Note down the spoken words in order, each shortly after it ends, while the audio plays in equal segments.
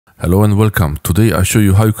Hello and welcome. Today I show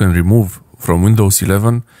you how you can remove from Windows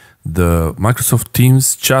 11 the Microsoft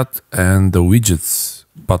Teams chat and the widgets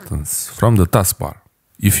buttons from the taskbar.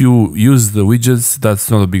 If you use the widgets,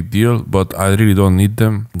 that's not a big deal, but I really don't need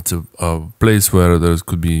them. It's a place where there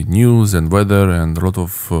could be news and weather and a lot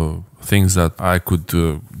of things that I could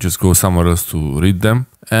just go somewhere else to read them.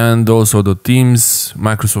 And also the Teams,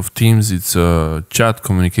 Microsoft Teams, it's a chat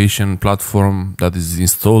communication platform that is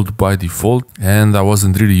installed by default, and I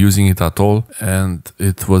wasn't really using it at all. And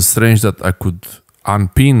it was strange that I could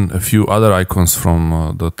unpin a few other icons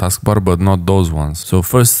from the taskbar, but not those ones. So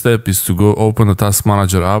first step is to go open the Task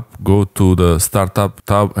Manager app, go to the Startup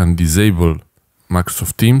tab and disable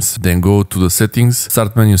Microsoft Teams, then go to the settings,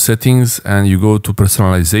 start menu settings, and you go to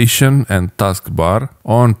personalization and taskbar.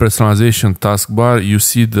 On personalization taskbar, you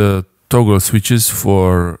see the toggle switches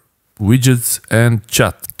for widgets and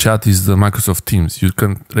chat. Chat is the Microsoft Teams. You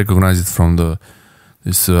can recognize it from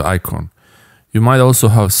this icon. You might also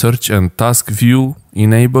have search and task view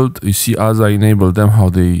enabled. You see as I enable them how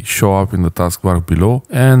they show up in the taskbar below,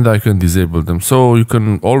 and I can disable them. So you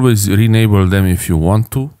can always re-enable them if you want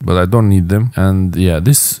to, but I don't need them. And yeah,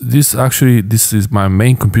 this is my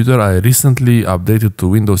main computer. I recently updated to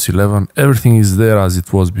Windows 11. Everything is there as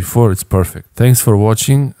it was before. It's perfect. Thanks for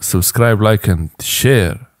watching. Subscribe, like, and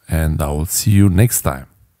share, and I will see you next time.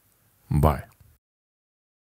 Bye.